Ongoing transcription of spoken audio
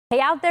Hey,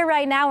 out there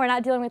right now, we're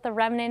not dealing with the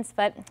remnants,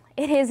 but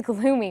it is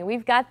gloomy.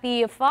 We've got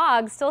the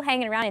fog still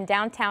hanging around in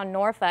downtown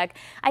Norfolk.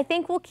 I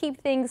think we'll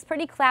keep things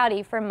pretty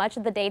cloudy for much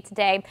of the day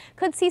today.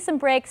 Could see some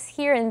breaks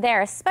here and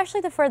there, especially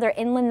the further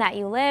inland that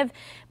you live.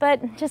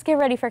 But just get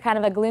ready for kind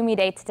of a gloomy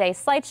day today.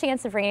 Slight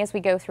chance of rain as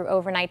we go through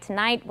overnight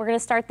tonight. We're going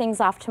to start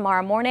things off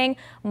tomorrow morning.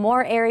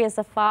 More areas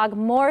of fog,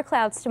 more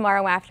clouds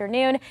tomorrow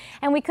afternoon.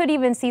 And we could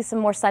even see some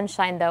more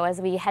sunshine, though,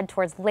 as we head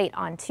towards late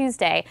on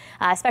Tuesday,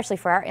 especially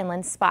for our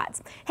inland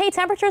spots. Hey,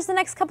 temperatures the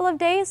next couple of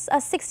days,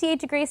 68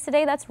 degrees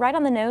today. That's right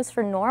on the nose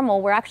for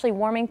normal. We're actually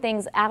warming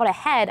things out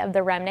ahead of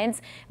the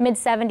remnants. Mid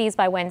 70s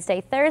by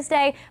Wednesday,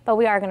 Thursday, but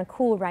we are going to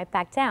cool right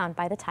back down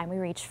by the time we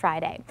reach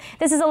Friday.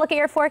 This is a look at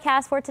your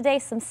forecast for today.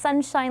 Some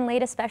sunshine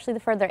late, especially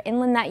the further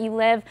inland that you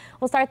live.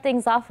 We'll start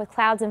things off with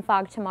clouds and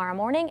fog tomorrow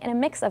morning and a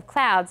mix of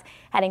clouds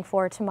heading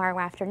forward tomorrow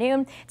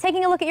afternoon.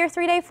 Taking a look at your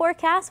 3-day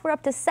forecast, we're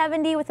up to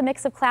 70 with a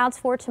mix of clouds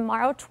for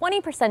tomorrow.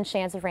 20%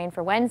 chance of rain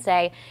for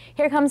Wednesday.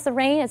 Here comes the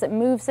rain as it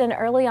moves in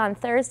early on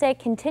Thursday.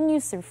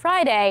 Continues through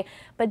Friday,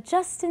 but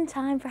just in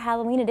time for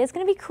Halloween. It is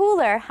going to be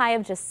cooler, high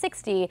of just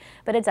 60,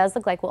 but it does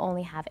look like we'll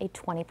only have a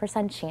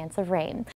 20% chance of rain.